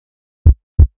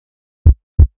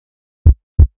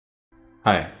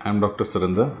Hi, I'm Dr.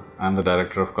 Surindher. I'm the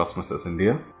Director of Cosmetic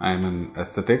India. I'm an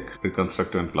aesthetic,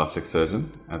 reconstructive and plastic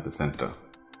surgeon at the center.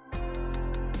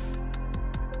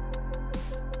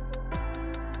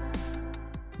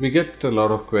 We get a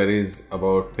lot of queries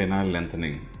about penile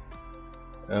lengthening.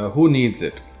 Who needs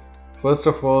it? First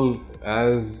of all,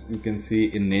 as you can see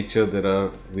in nature, there are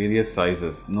various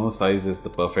sizes. No size is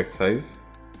the perfect size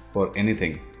for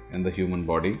anything in the human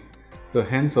body. So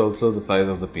hence also the size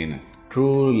of the penis.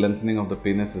 True lengthening of the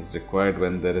penis is required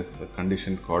when there is a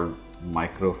condition called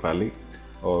microphallus,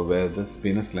 or where this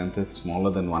penis length is smaller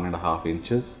than 1.5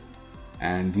 inches.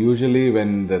 And usually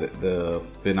when the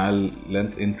penile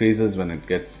length increases when it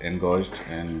gets engorged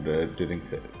and during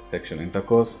sexual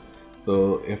intercourse.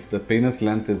 So if the penis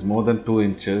length is more than 2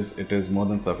 inches, it is more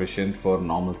than sufficient for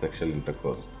normal sexual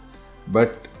intercourse.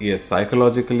 But yes,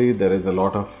 psychologically there is a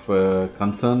lot of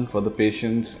concern for the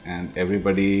patients, and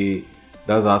everybody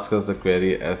does ask us the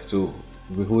query as to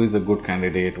who is a good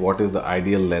candidate, what is the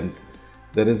ideal length.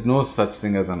 There is no such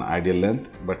thing as an ideal length,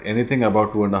 but anything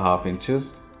about 2.5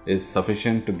 inches is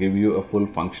sufficient to give you a full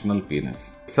functional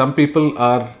penis. Some people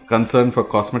are concerned for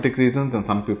cosmetic reasons and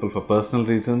some people for personal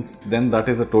reasons. Then that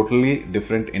is a totally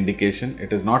different indication.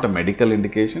 It is not a medical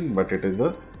indication, but it is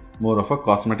more of a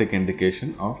cosmetic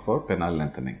indication for penile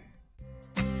lengthening.